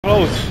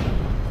Close.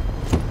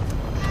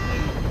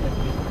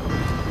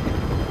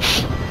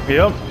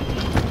 Yep.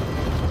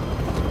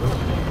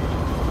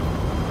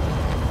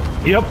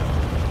 Yep.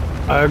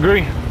 I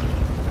agree.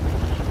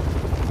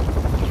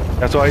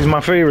 That's why he's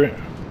my favorite.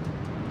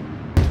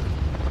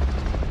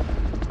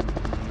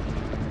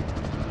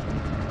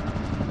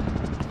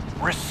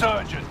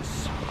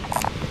 Resurgence.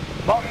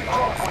 Mark the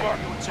drop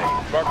point, your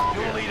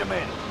team. You'll lead them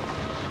in.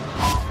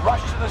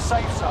 Rush to the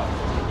safe zone.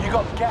 You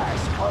got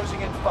gas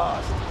closing in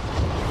fast.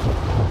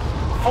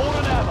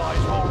 Fallen allies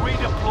will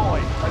redeploy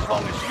as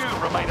long as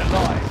you remain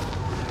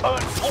alive.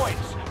 Earn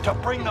points to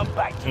bring them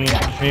back to the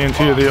action. Me and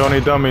T are the only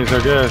dummies,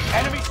 I guess.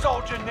 Enemy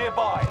soldier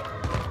nearby.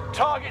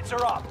 Targets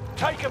are up.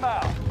 Take them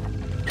out.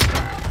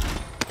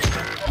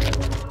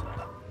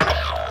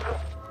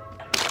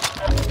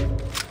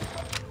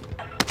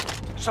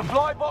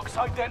 Supply box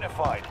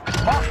identified.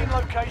 Marking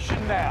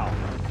location now.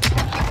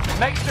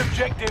 Next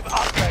objective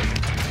updated.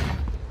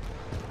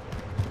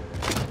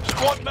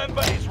 Squad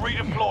member is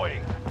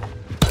redeploying.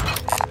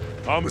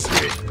 Armor's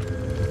hit.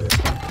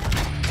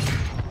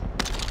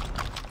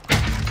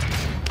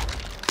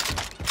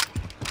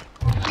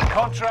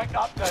 Contract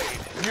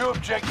updated. New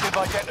objective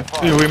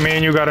identified. See, me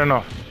and you got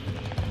enough.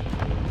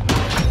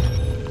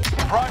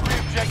 Primary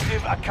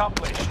objective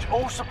accomplished.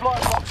 All supply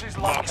boxes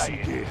Mark's in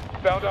located. gear.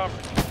 Found armor.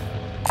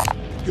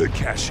 Good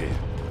cash in.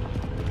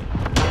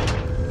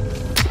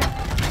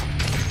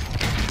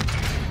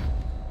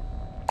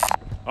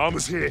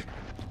 Armor's here.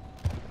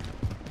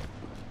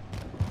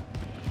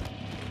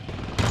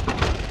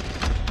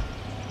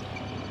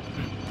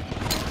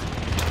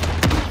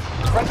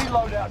 Friendly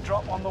loadout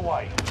drop on the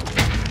way.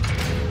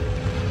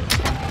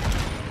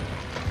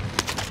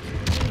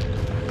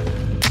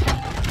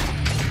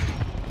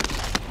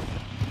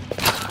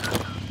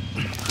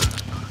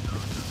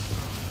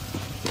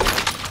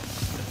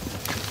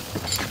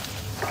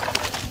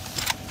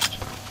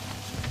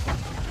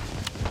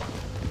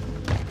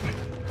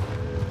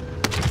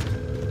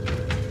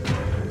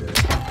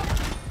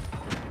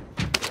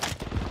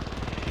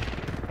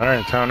 All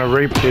right, time to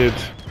rape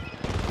kids.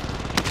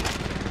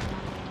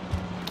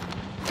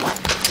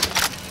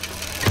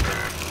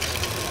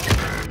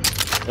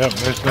 Yep,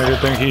 this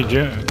nigga think he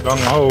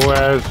gung-ho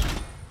as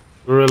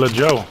Gorilla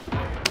Joe.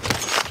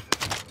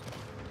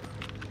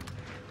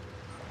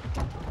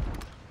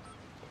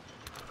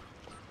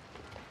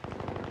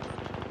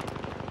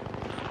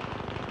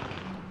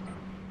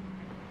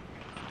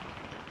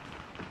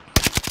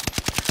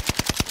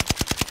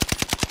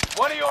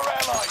 One of your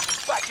allies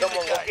is back in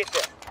the game. Get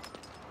there.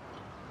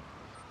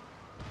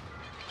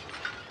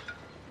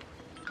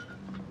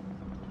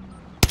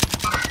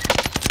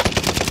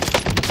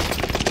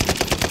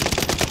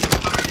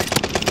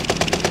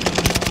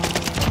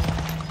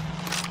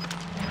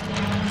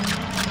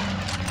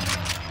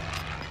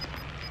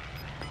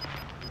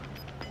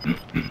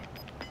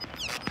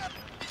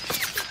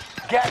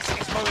 Gas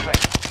is moving.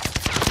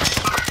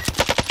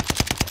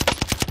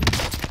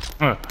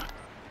 Huh.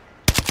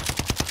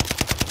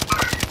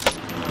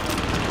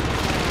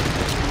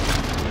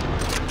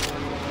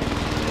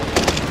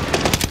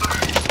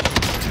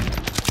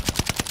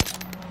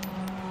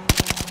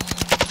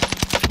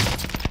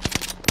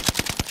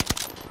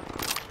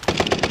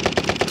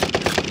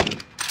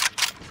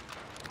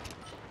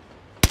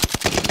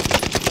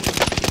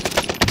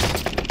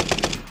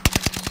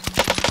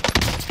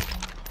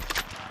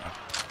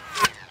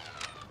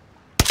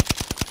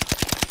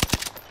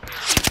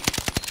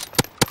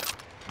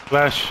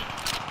 Flash.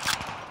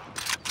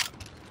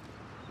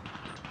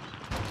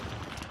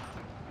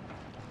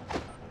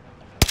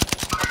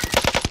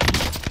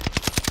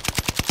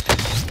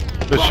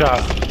 Good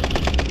shot.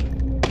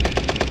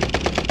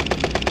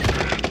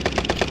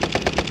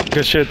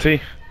 Good shit,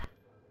 T.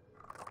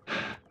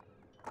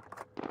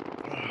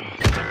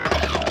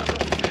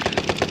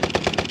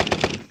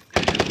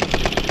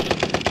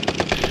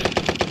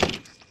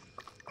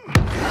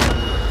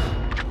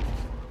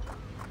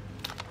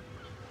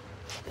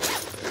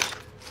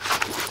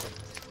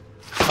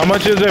 How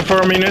much is it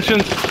for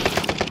munitions?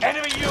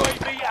 Enemy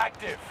UAV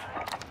active.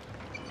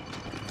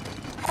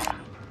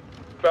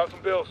 Found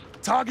some bills.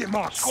 Target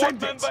mark. Squad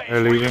Send it. member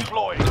They're is leaving.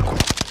 redeploying.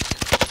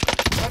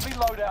 Friendly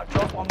loadout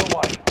drop on the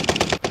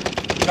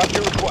way. Got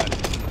your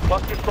request.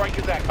 Buster strike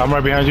is active. I'm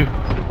right behind you.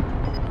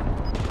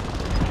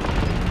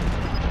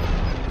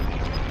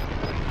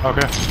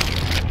 Okay.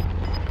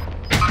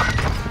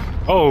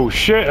 Oh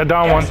shit, a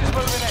down one. Gas is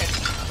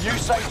moving in. New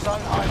safe zone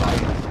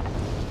highlighted.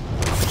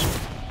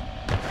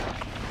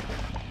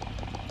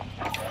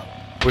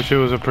 Wish it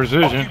was a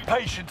precision.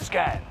 Occupation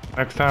scan.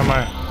 Next time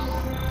I...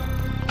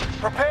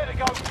 Prepare to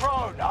go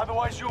prone,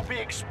 otherwise you'll be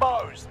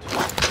exposed.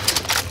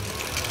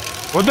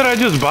 What did I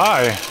just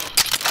buy?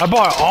 I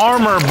bought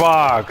armor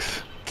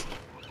box.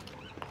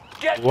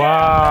 Get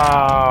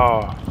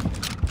Wow. down.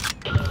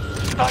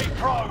 Stay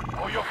prone,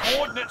 or your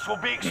coordinates will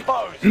be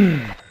exposed.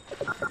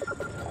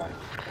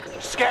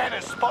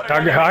 Scanners spotted.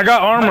 I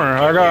got armor.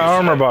 I got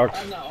armor box.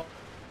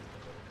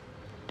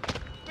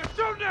 They're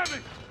shooting at me.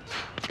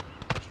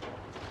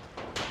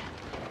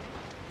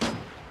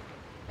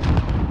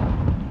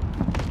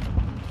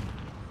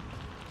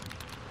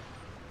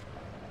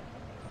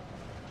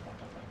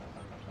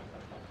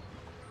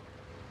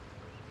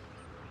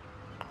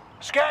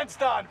 Scan's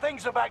done.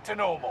 Things are back to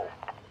normal.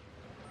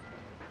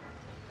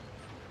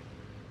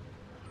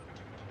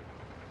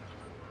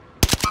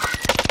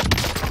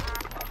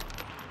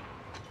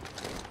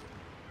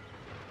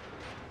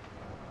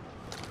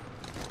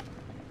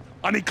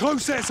 I need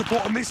close air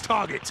support on this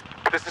target.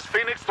 This is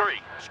Phoenix 3.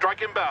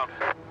 Strike inbound.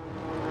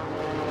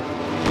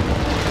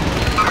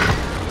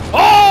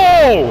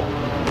 Oh!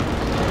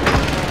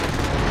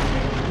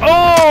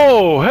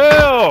 Oh,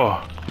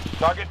 hell!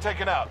 Target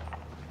taken out.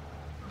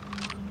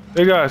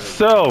 They got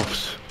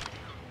selves.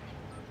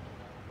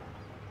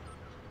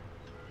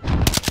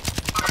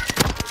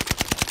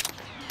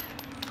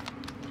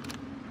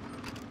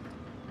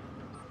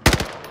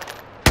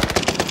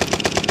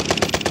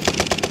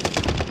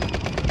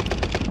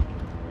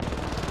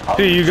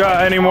 T, you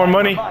got any more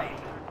money?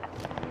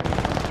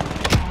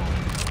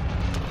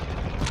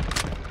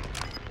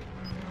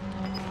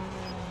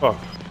 Fuck.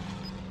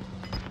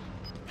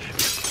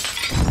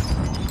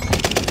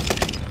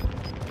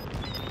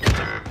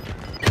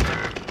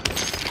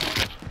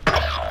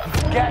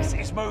 Gas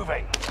is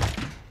moving.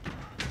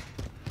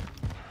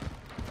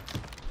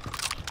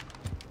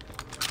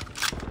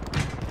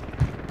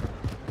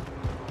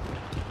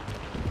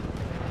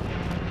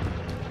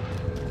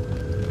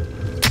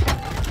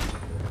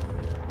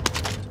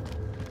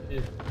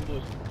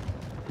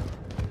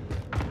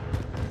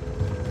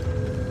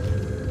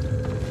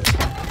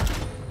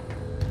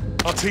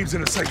 Our team's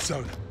in a safe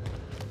zone.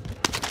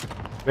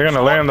 They're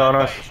gonna land on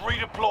us.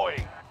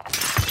 Redeploying.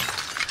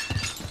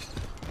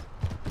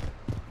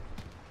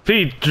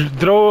 T,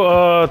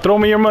 throw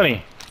me your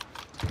money.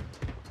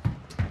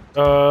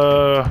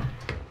 Hold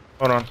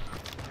on.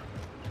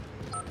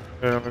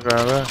 Yeah, let me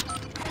grab that.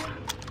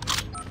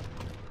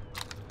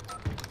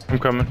 I'm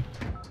coming.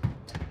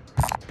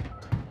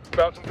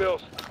 Found some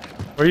bills.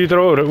 Where you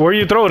throw it? Where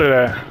you throw it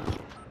at?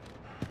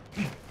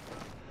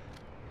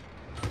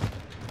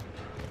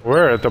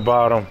 We're at the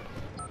bottom.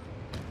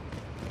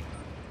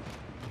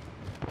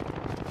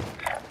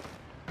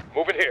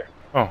 Moving here.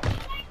 Oh.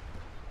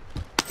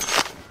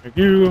 Thank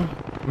you.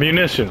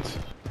 Munitions.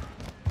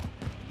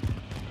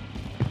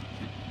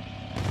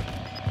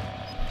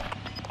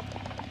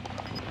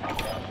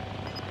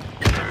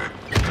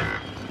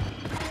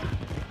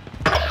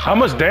 How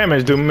much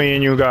damage do me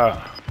and you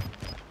got?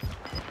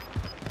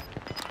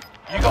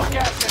 You got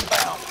gas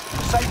inbound.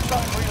 Safe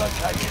zone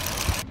relocated.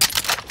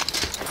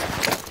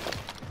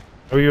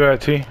 Where you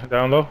at, T?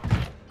 Down low?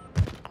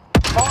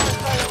 Fire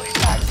sale is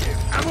active.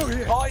 Ammo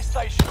here. Buy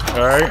station.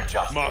 All right.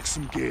 Adjusted. Mark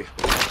some gear.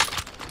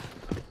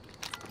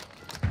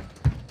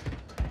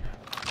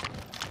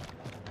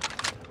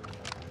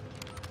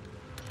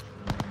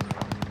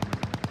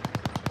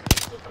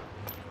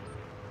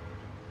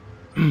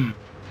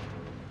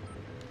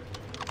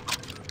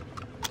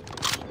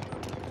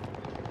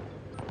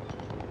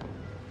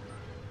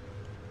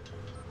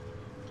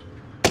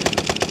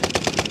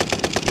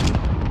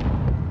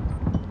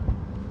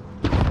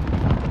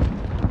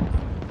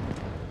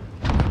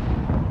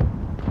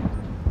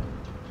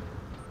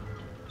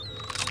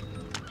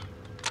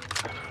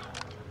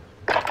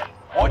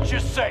 Watch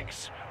your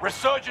six.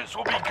 Resurgence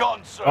will be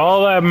gone soon.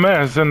 All that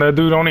mess and that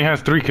dude only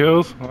has 3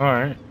 kills?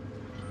 Alright.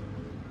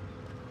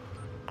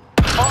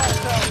 Fire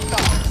sale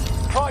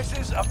done.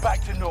 Prices are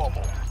back to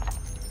normal.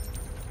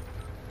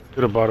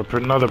 Could have bought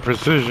another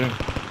precision.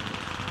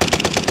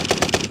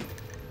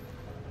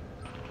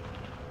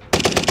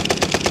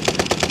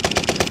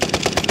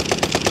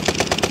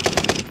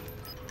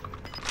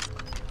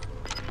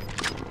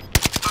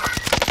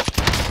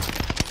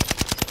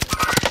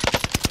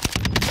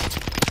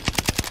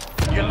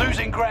 You're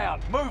losing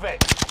ground. Move it.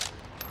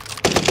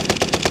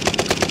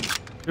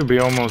 Could be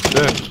almost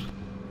dead.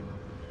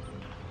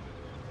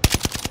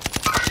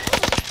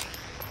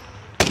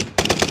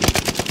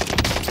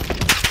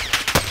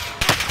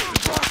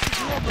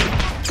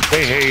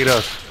 They hate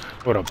us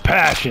with a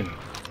passion.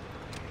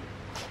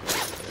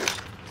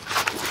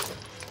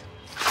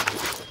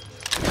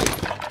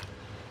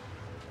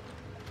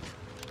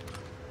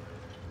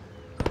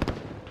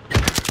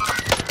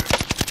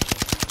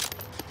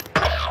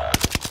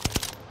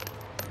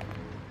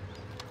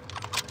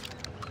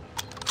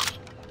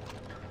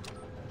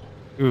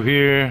 Through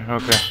here,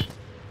 okay.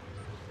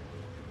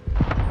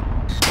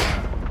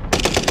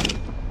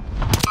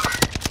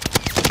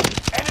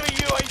 Enemy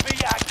UAV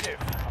active.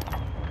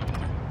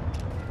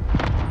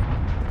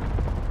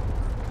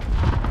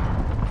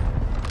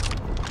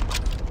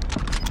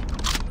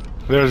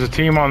 There's a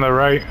team on the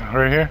right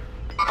here.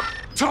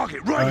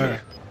 Target right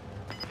here.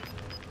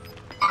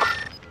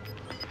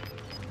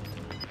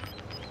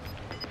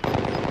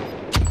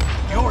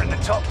 You're in the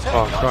top 10.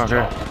 Oh, Nice fuck,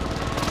 job. yeah.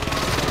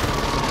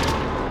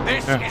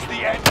 This is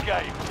the end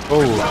game.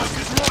 Oh.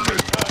 Resurgence will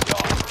be turned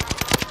on.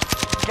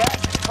 Gas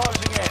is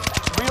closing in.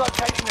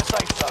 Relocating the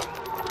safe zone.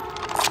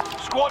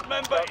 Squad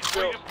member is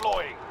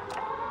redeploying.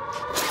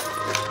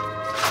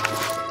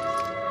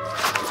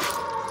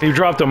 He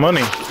dropped the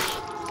money.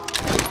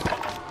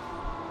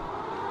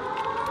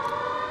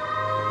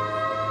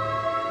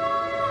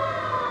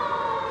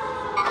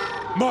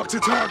 Mark the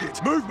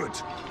target.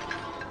 Movement.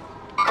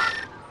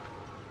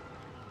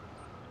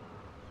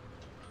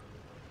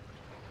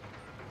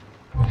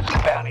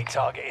 bounty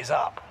target is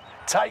up.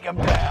 Take them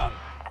down.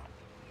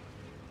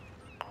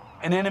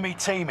 An enemy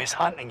team is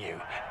hunting you.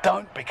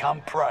 Don't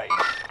become prey.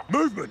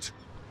 Movement!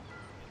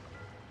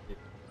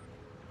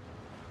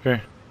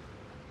 Okay.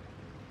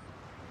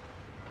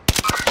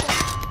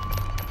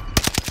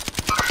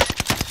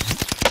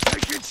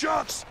 Taking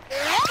shots!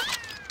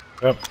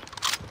 Yep.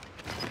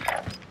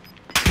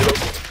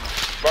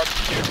 Mark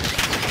the area.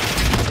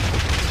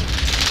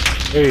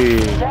 Hey.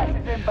 Gas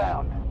is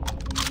inbound.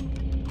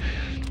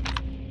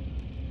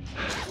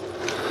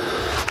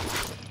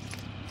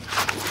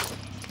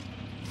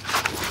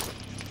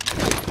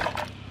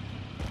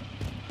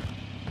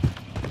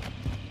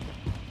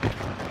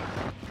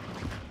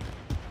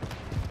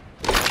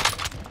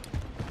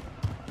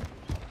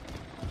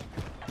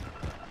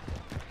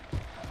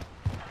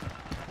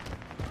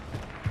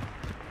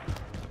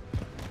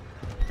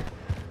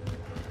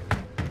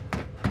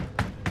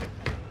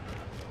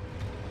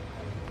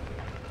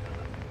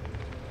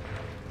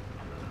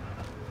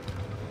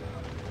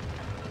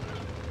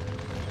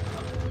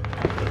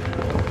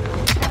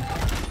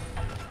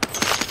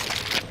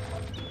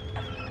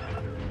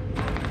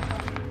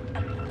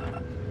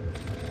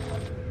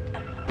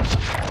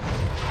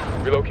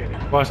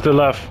 Relocating. Watch the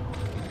left.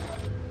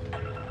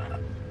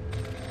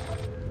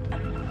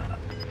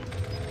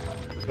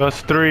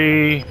 That's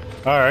 3.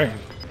 All right.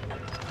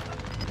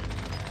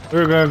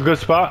 We're going a good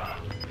spot.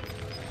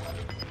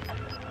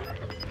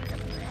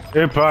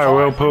 It probably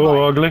will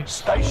pull ugly.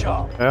 Stay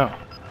sharp. Yeah.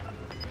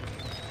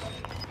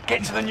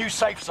 Get to the new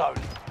safe zone.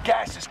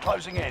 Gas is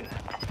closing in.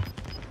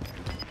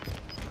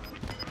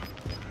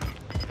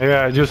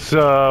 Yeah, just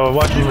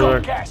watch You've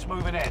got the. gas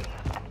moving in.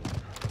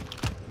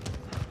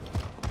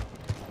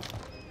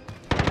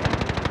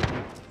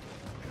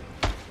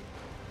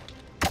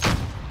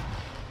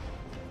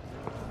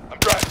 I'm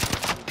driving.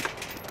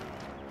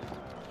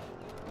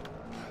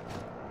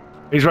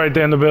 He's right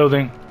there in the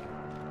building.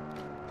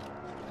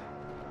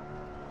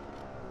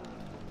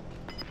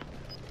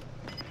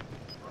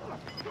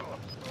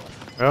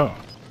 Oh.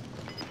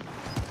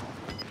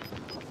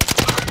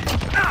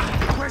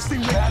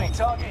 Requesting Bounty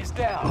target is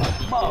down.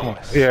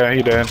 Marvelous. Yeah,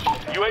 he did.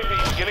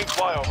 UAV beginning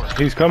flyover.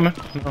 He's coming.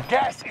 No.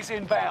 Gas is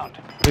inbound.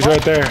 He's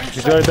right there.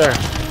 He's right there.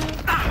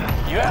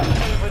 You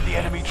outmaneuvered the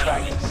enemy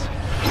trainers.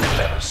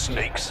 Clever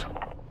sneaks.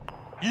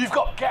 You've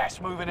got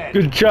gas moving in.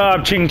 Good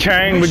job, Ching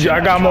Chang, but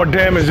I got more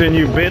damage than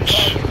you,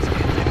 bitch.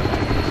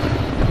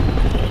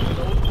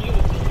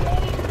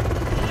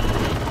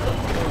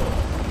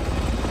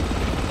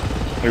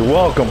 You're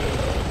welcome.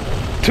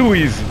 Too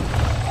easy.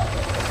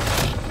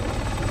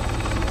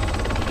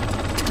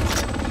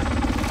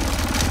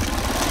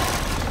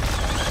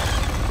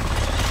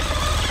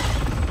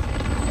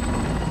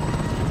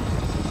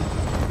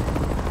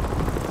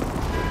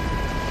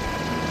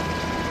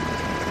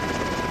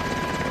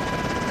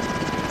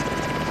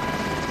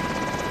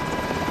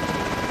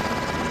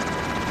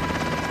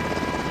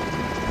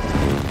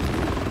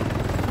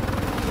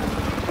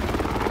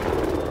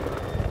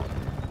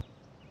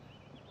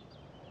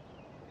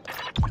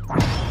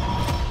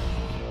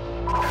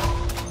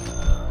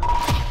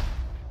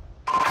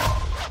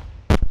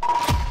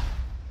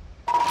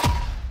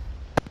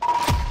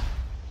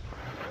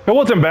 It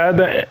wasn't bad.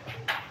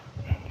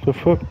 The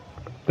fuck?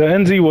 The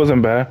NZ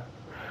wasn't bad.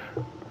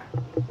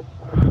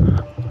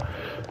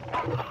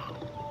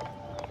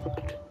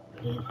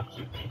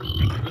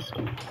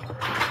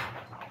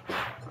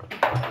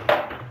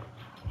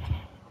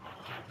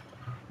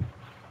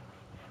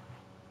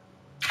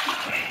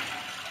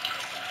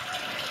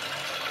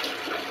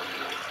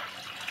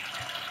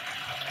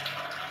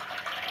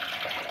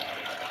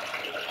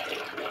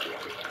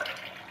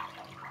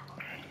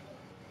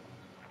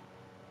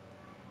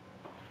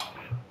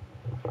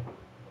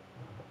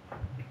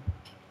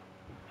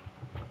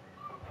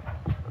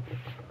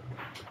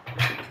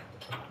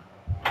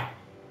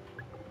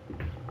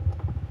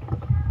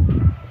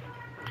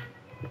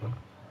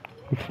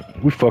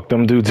 We fucked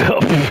them dudes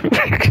up.